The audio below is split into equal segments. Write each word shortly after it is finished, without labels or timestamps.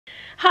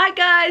Hi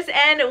guys,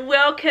 and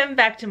welcome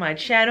back to my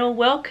channel.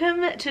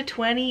 Welcome to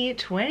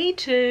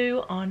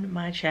 2022 on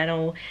my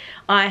channel.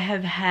 I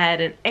have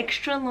had an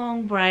extra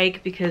long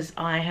break because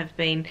I have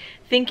been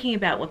thinking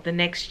about what the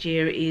next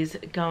year is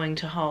going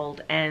to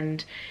hold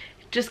and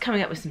just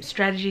coming up with some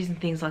strategies and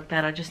things like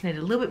that. I just need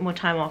a little bit more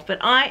time off, but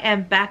I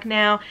am back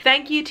now.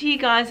 Thank you to you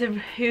guys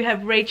who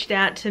have reached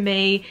out to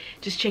me,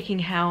 just checking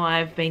how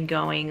I've been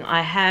going.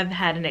 I have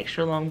had an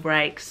extra long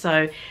break,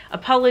 so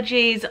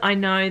apologies. I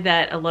know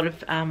that a lot of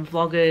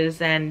vloggers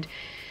and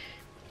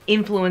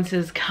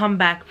influencers come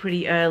back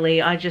pretty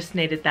early. I just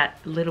needed that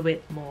little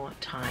bit more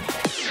time.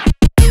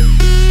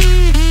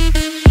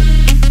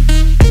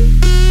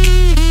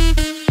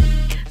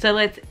 So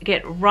let's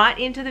get right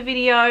into the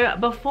video.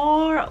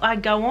 Before I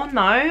go on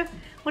though,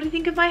 what do you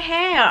think of my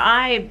hair?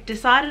 I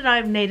decided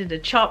I needed a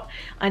chop,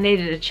 I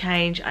needed a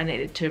change, I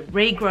needed to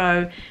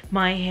regrow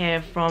my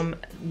hair from,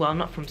 well,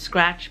 not from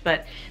scratch,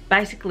 but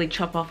basically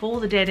chop off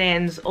all the dead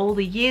ends, all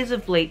the years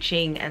of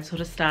bleaching and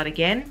sort of start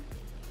again.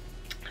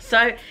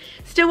 So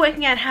still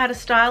working out how to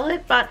style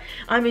it, but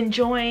I'm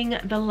enjoying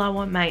the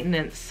lower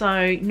maintenance.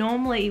 So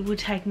normally it would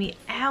take me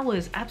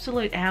hours,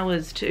 absolute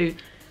hours to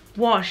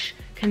wash,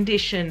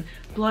 condition,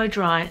 blow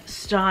dry,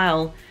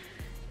 style,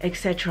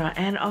 etc.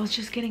 And I was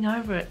just getting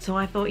over it. So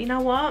I thought, you know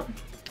what?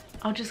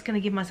 I'm just going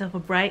to give myself a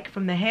break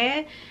from the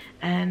hair,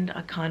 and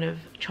I kind of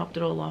chopped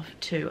it all off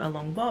to a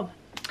long bob,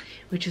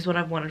 which is what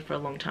I've wanted for a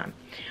long time.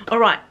 All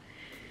right.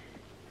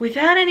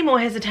 Without any more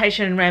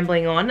hesitation and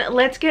rambling on,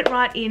 let's get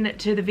right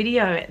into the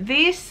video.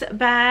 This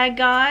bag,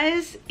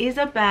 guys, is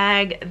a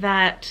bag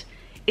that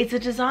it's a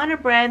designer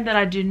brand that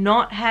I do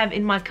not have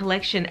in my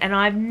collection, and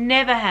I've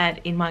never had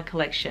in my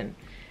collection.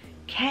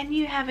 Can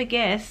you have a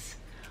guess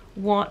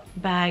what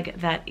bag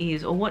that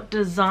is, or what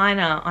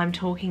designer I'm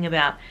talking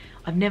about?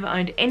 I've never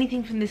owned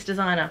anything from this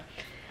designer.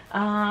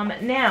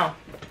 Now,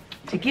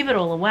 to give it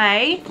all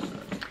away,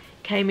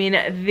 came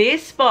in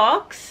this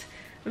box,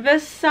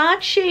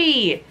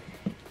 Versace.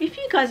 If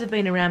you guys have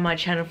been around my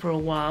channel for a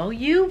while,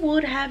 you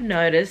would have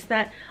noticed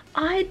that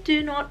I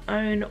do not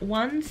own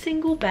one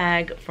single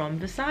bag from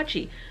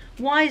Versace.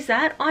 Why is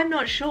that? I'm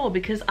not sure,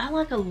 because I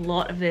like a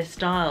lot of their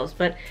styles,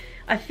 but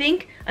I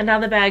think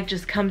another bag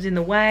just comes in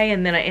the way,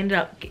 and then I ended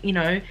up, you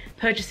know,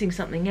 purchasing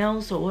something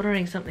else or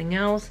ordering something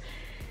else.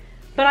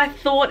 But I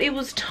thought it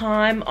was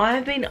time.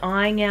 I've been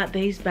eyeing out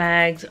these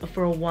bags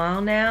for a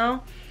while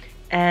now,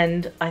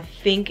 and I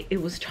think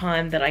it was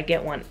time that I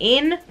get one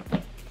in.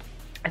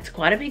 It's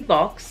quite a big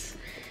box.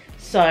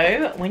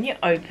 So when you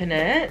open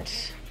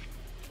it,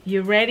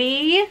 you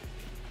ready?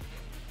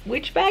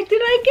 Which bag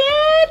did I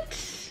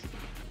get?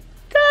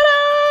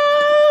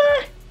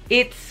 Ta-da!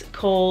 It's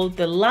called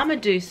the La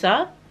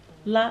Medusa.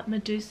 La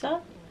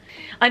Medusa?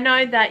 I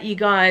know that you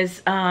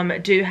guys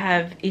do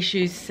have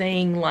issues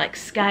seeing like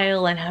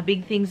scale and how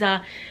big things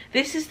are.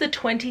 This is the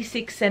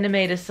 26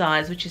 centimeter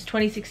size, which is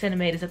 26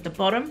 centimeters at the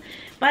bottom,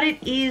 but it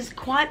is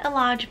quite a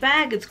large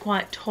bag. It's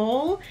quite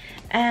tall,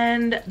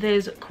 and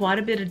there's quite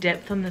a bit of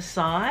depth on the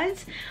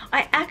sides.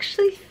 I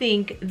actually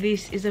think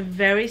this is a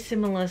very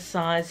similar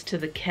size to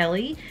the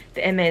Kelly,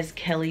 the Hermes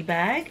Kelly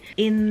bag.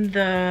 In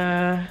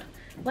the,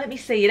 let me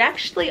see, it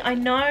actually, I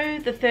know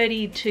the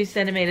 32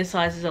 centimeter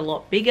size is a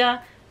lot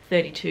bigger.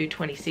 32,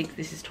 26,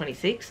 this is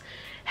 26.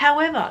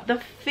 However,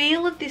 the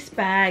feel of this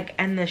bag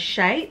and the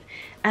shape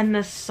and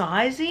the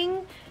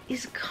sizing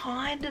is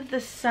kind of the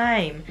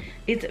same.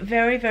 It's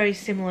very, very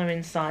similar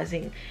in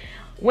sizing.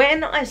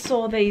 When I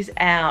saw these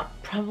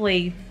out,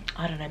 probably,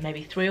 I don't know,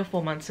 maybe 3 or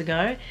 4 months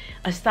ago,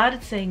 I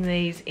started seeing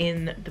these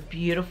in the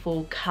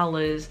beautiful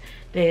colors.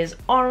 There's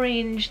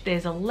orange,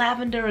 there's a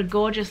lavender, a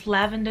gorgeous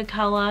lavender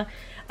color.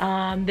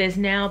 There's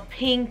now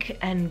pink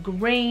and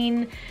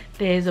green.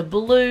 There's a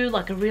blue,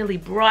 like a really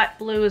bright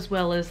blue, as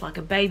well as like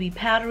a baby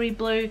powdery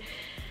blue.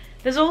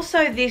 There's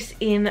also this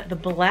in the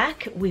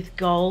black with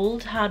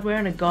gold hardware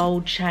and a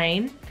gold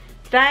chain.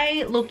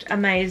 They looked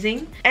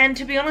amazing. And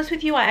to be honest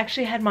with you, I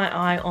actually had my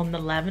eye on the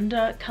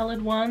lavender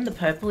colored one, the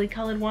purpley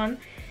colored one.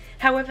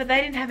 However,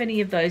 they didn't have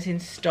any of those in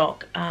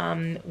stock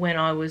when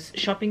I was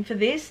shopping for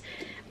this.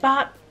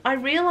 But I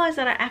realized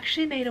that I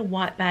actually need a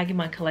white bag in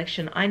my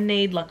collection. I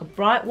need like a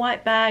bright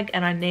white bag,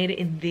 and I need it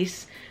in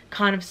this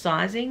kind of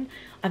sizing.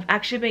 I've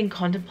actually been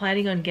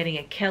contemplating on getting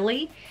a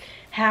Kelly.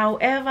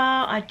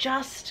 However,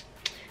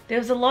 there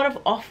was a lot of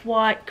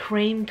off-white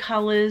cream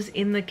colors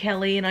in the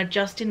Kelly, and I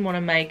just didn't want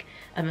to make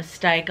a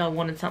mistake. I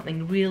wanted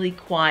something really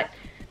quite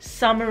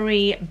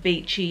summery,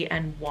 beachy,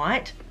 and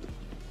white.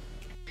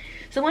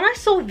 So when I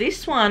saw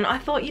this one, I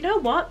thought, you know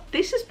what?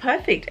 This is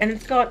perfect. And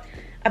it's got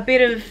a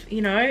bit of,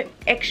 you know,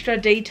 extra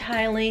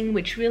detailing,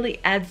 which really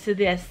adds to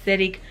the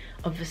aesthetic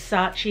of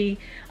Versace.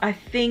 I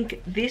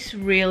think this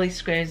really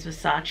screams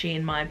Versace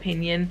in my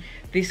opinion,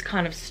 this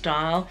kind of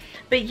style.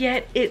 But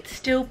yet it's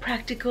still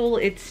practical,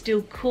 it's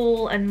still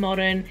cool and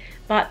modern,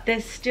 but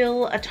there's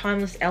still a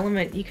timeless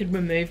element. You could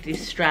remove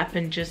this strap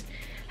and just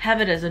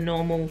have it as a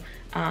normal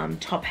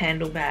top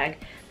handle bag.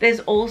 There's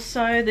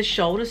also the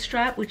shoulder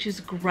strap, which is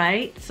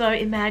great. So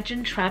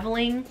imagine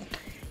traveling,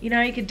 you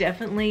know, you could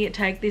definitely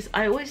take this.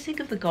 I always think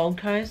of the Gold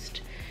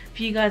Coast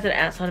for you guys that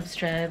are outside of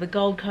Australia, the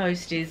Gold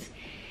Coast is,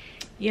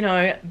 you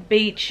know,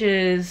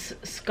 beaches,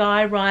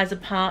 sky-rise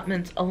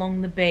apartments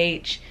along the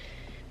beach,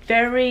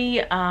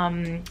 very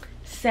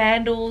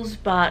sandals,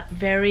 but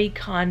very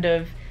kind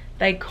of,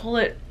 they call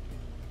it,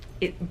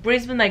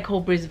 Brisbane they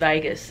call Bris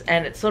Vegas,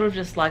 and it's sort of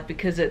just like,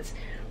 because it's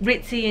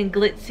ritzy and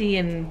glitzy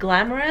and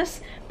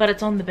glamorous, but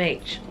it's on the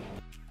beach.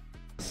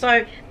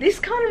 So this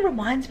kind of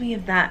reminds me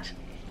of that.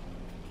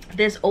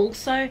 There's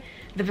also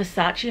the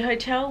Versace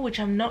Hotel, which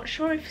I'm not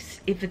sure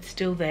if it's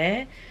still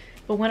there,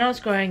 but when I was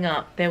growing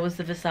up there was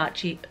the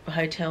Versace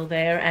Hotel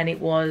there, and it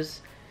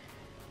was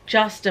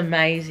just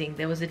amazing.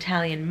 There was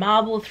Italian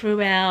marble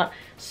throughout,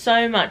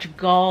 so much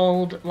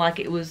gold, like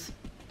it was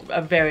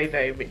a very,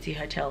 very ritzy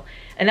hotel.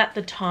 And at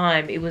the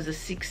time it was a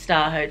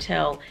 6-star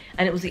hotel,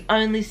 and it was the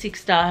only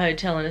 6-star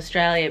hotel in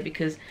Australia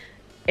because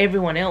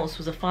everyone else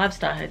was a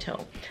 5-star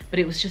hotel, but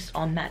it was just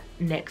on that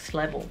next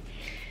level.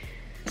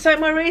 So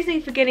my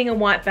reasoning for getting a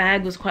white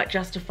bag was quite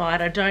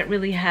justified. I don't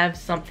really have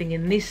something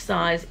in this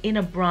size in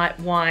a bright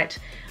white.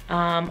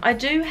 I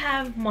do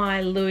have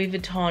my Louis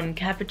Vuitton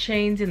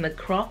Capuchins in the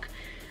croc,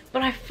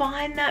 but I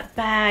find that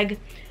bag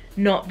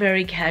not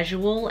very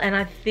casual, and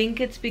I think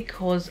it's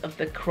because of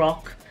the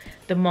croc,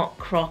 the mock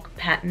croc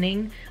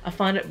patterning. I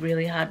find it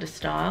really hard to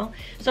style.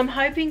 So I'm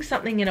hoping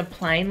something in a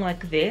plain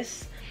like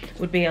this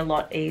would be a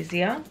lot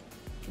easier.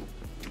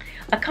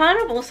 I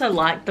kind of also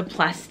like the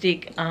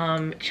plastic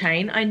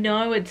chain. I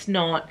know it's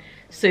not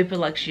super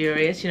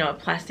luxurious, you know, a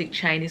plastic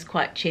chain is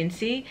quite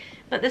chintzy,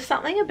 but there's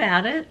something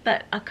about it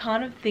that I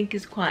kind of think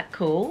is quite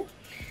cool.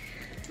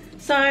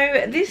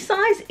 So this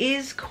size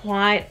is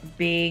quite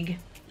big.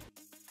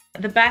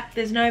 The back,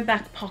 there's no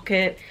back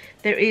pocket.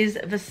 There is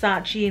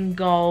Versace in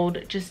gold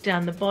just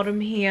down the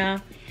bottom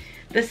here.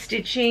 The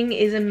stitching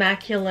is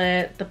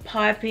immaculate. The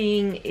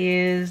piping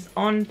is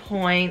on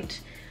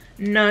point.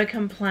 No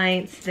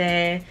complaints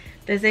there.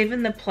 There's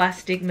even the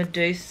plastic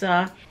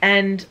Medusa.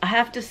 And I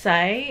have to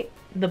say,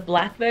 the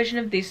black version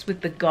of this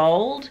with the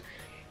gold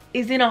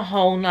is in a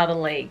whole nother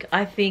league.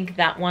 I think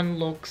that one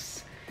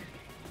looks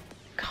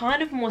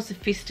kind of more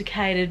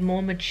sophisticated,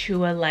 more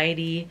mature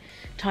lady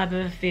type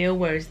of a feel,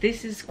 whereas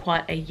this is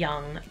quite a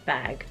young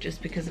bag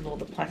just because of all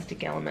the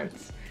plastic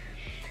elements.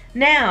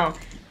 Now,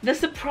 the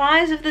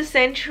surprise of the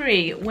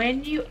century,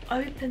 when you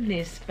open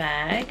this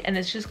bag, and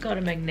it's just got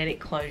a magnetic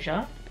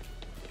closure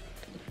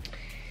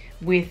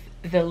with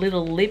the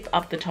little lip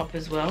up the top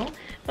as well,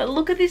 but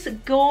look at this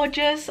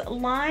gorgeous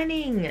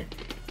lining.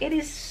 It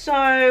is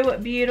so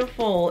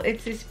beautiful.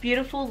 It's this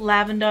beautiful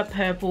lavender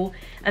purple,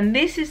 and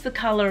this is the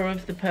color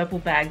of the purple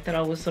bag that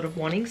I was sort of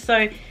wanting.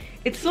 So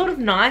it's sort of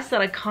nice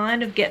that I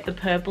kind of get the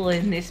purple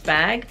in this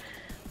bag.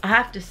 I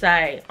have to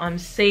say, I'm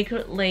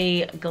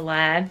secretly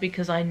glad,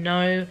 because I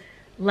know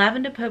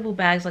lavender purple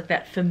bags like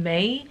that, for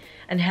me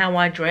and how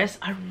I dress,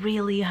 are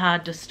really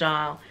hard to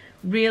style.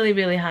 Really,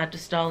 really hard to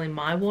style in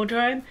my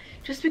wardrobe,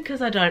 just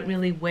because I don't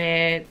really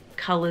wear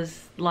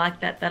colors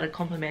like that that are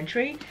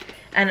complementary,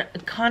 and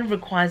it kind of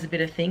requires a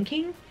bit of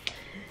thinking.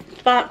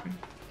 But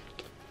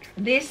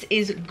this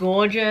is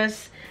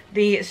gorgeous.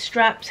 The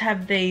straps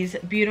have these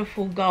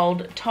beautiful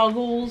gold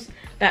toggles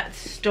that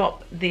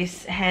stop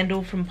this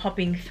handle from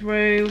popping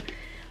through.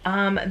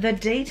 The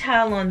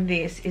detail on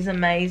this is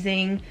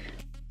amazing.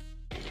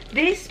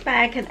 This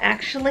bag can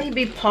actually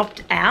be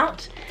popped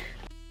out.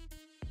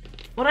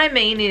 What I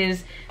mean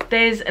is,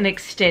 there's an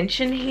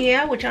extension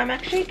here, which I'm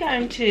actually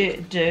going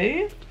to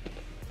do.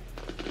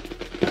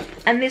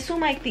 And this will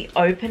make the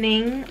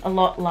opening a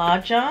lot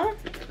larger.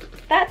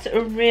 That's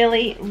a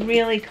really,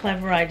 really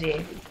clever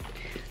idea.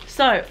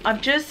 So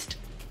I've just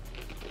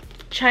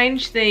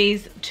changed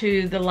these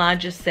to the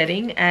largest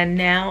setting, and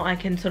now I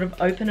can sort of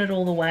open it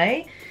all the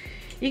way.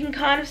 You can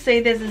kind of see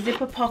there's a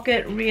zipper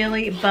pocket,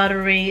 really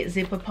buttery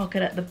zipper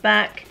pocket at the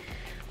back.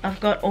 I've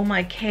got all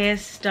my care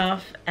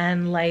stuff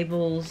and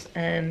labels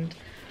and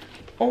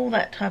all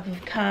that type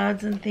of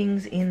cards and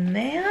things in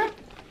there.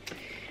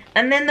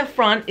 And then the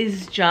front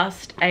is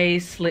just a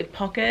slip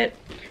pocket,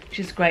 which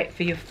is great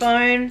for your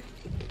phone.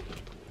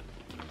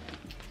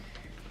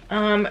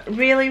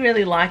 Really,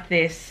 really like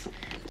this.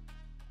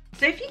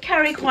 So if you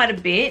carry quite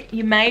a bit,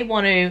 you may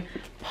want to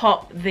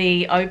pop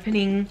the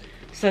opening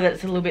so that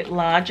it's a little bit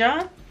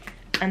larger,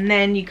 and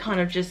then you kind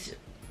of just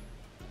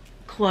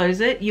close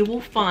it. You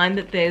will find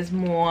that there's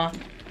more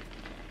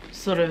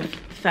sort of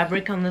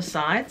fabric on the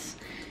sides.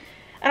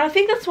 And I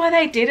think that's why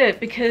they did it,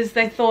 because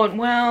they thought,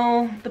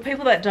 well, the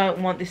people that don't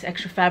want this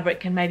extra fabric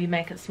can maybe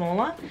make it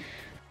smaller.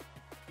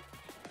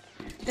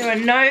 There are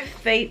no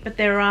feet, but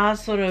there are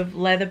sort of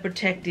leather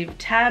protective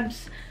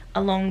tabs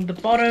along the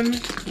bottom.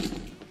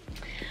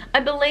 I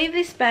believe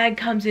this bag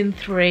comes in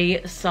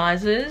 3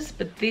 sizes,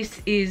 but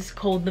this is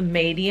called the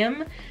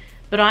medium.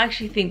 But I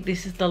actually think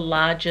this is the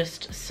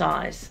largest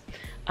size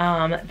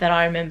that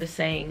I remember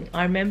seeing.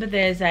 I remember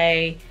there's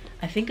I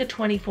think a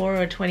 24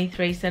 or a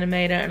 23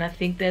 centimeter, and I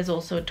think there's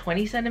also a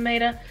 20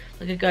 centimeter,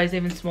 like it goes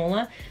even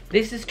smaller.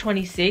 This is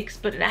 26,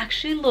 but it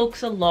actually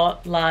looks a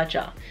lot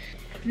larger.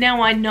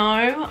 Now I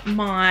know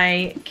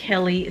my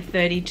Kelly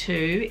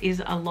 32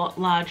 is a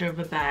lot larger of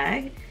a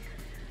bag,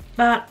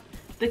 but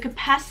the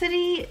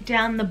capacity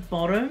down the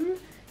bottom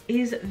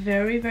is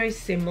very, very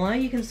similar.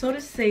 You can sort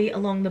of see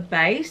along the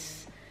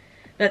base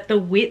that the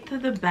width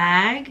of the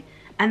bag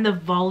and the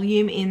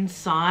volume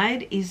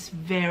inside is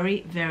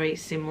very, very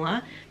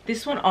similar.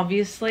 This one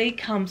obviously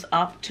comes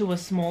up to a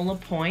smaller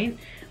point,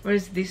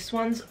 whereas this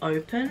one's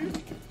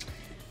open.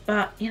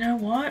 But you know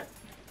what?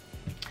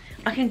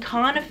 I can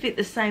kind of fit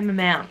the same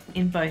amount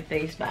in both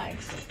these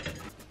bags.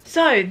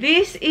 So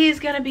this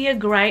is going to be a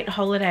great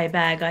holiday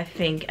bag, I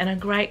think, and a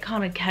great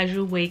kind of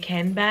casual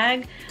weekend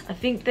bag. I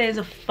think there's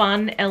a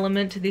fun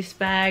element to this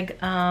bag,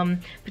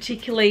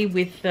 particularly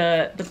with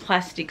the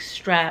plastic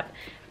strap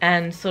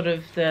and sort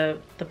of the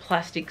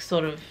plastic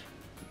sort of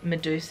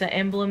Medusa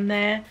emblem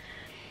there.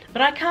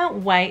 But I can't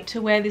wait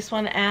to wear this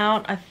one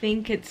out. I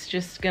think it's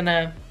just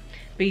gonna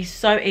be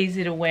so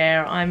easy to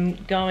wear. I'm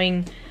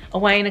going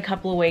away in a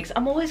couple of weeks.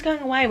 I'm always going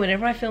away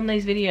whenever I film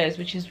these videos,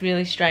 which is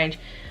really strange.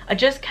 I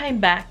just came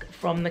back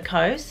from the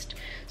coast,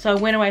 so I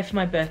went away for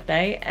my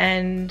birthday,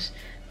 and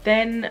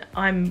then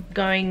I'm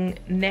going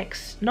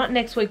not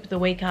next week, but the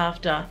week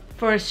after.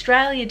 For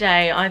Australia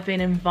Day, I've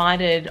been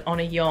invited on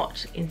a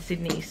yacht in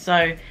Sydney,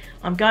 so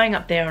I'm going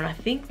up there, and I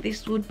think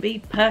this would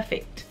be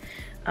perfect.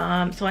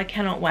 So I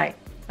cannot wait.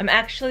 I'm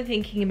actually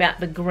thinking about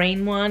the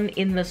green one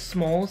in the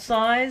small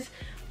size.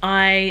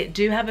 I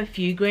do have a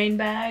few green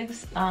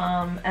bags,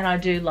 and I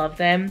do love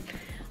them.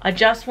 I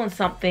just want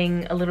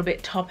something a little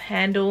bit top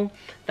handle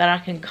that I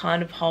can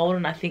kind of hold,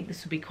 and I think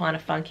this would be kind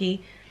of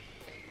funky.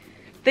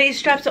 These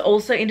straps are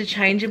also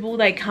interchangeable.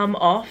 They come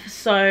off,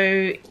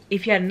 so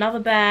if you had another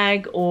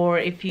bag or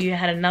if you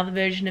had another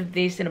version of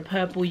this in a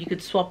purple, you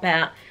could swap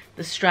out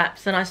the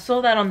straps. And I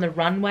saw that on the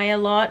runway a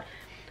lot,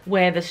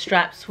 where the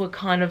straps were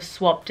kind of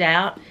swapped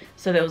out.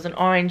 So there was an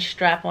orange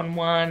strap on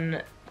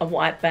one, a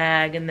white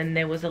bag, and then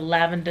there was a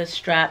lavender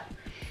strap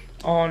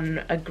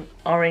on a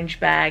orange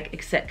bag,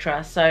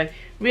 etc. So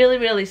really,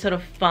 really sort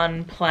of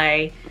fun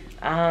play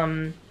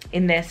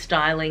in their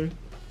styling.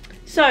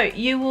 So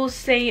you will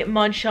see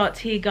mod shots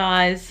here,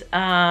 guys.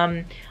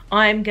 I'm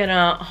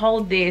gonna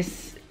hold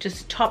this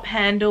just top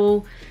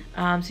handle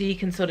so you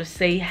can sort of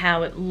see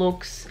how it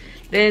looks.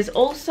 There's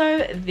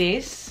also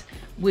this,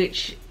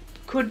 which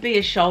could be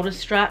a shoulder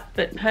strap,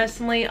 but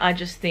personally I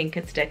just think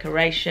it's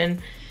decoration.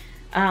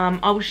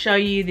 I will show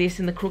you this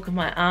in the crook of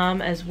my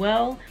arm as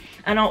well,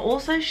 and I'll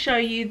also show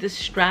you the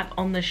strap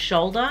on the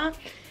shoulder.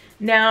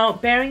 Now,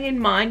 bearing in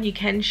mind you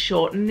can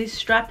shorten this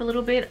strap a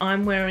little bit.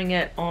 I'm wearing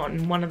it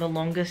on one of the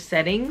longest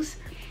settings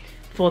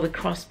for the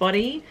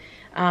crossbody,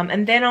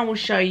 and then I will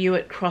show you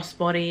at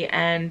crossbody,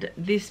 and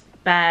this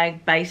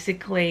bag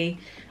basically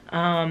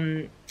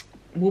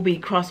will be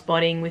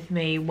crossbodying with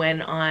me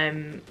when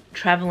I'm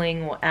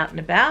traveling or out and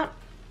about.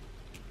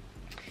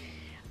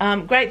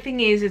 Great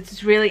thing is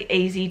it's really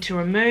easy to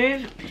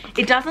remove.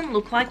 It doesn't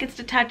look like it's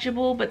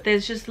detachable, but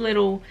there's just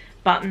little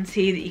buttons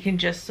here that you can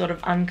just sort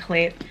of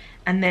unclip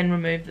and then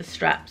remove the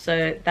strap.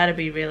 So that'd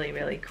be really,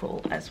 really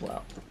cool as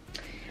well.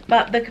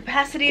 But the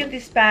capacity of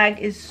this bag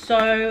is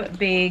so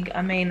big.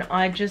 I mean,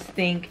 I just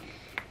think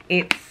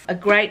it's a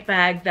great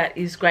bag that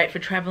is great for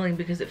traveling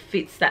because it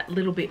fits that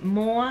little bit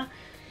more.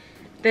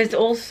 There's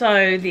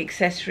also the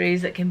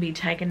accessories that can be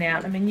taken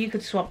out. I mean, you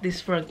could swap this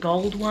for a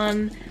gold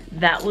one.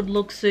 That would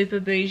look super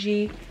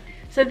bougie.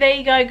 So there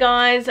you go,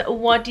 guys.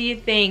 What do you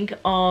think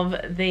of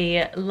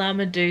the La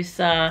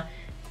Medusa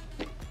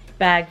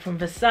bag from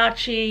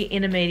Versace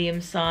in a medium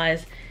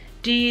size?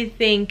 Do you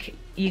think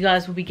you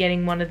guys will be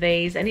getting one of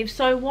these? And if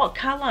so, what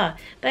color?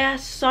 They are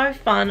so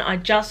fun. I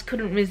just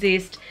couldn't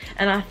resist,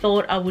 and I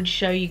thought I would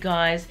show you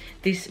guys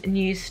this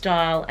new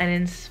style and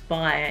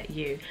inspire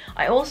you.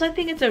 I also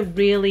think it's a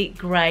really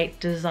great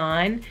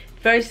design,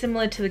 very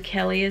similar to the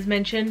Kelly as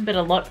mentioned, but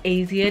a lot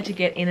easier to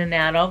get in and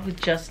out of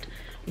with just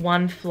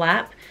one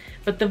flap.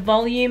 But the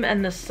volume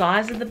and the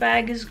size of the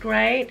bag is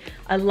great.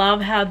 I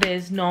love how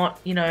there's not,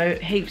 you know,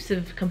 heaps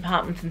of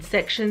compartments and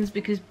sections,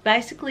 because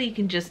basically you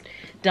can just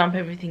dump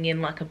everything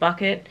in like a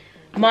bucket.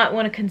 Might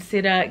want to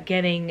consider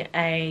getting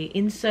a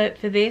insert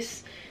for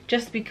this,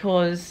 just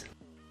because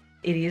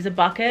it is a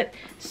bucket,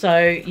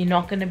 so you're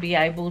not going to be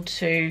able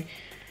to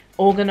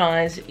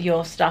organize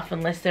your stuff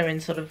unless they're in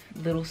sort of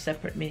little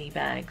separate mini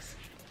bags.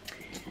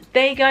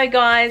 There you go,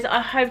 guys.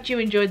 I hope you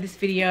enjoyed this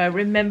video.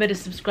 Remember to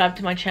subscribe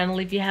to my channel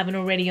if you haven't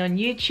already on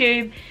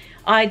YouTube.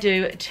 I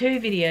do 2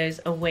 videos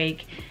a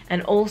week,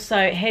 and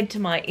also head to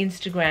my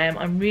Instagram.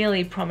 I'm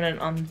really prominent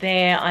on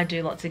there. I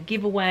do lots of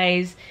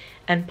giveaways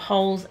and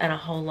polls and a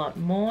whole lot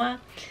more.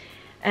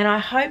 And I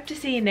hope to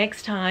see you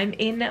next time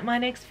in my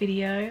next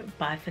video.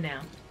 Bye for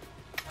now.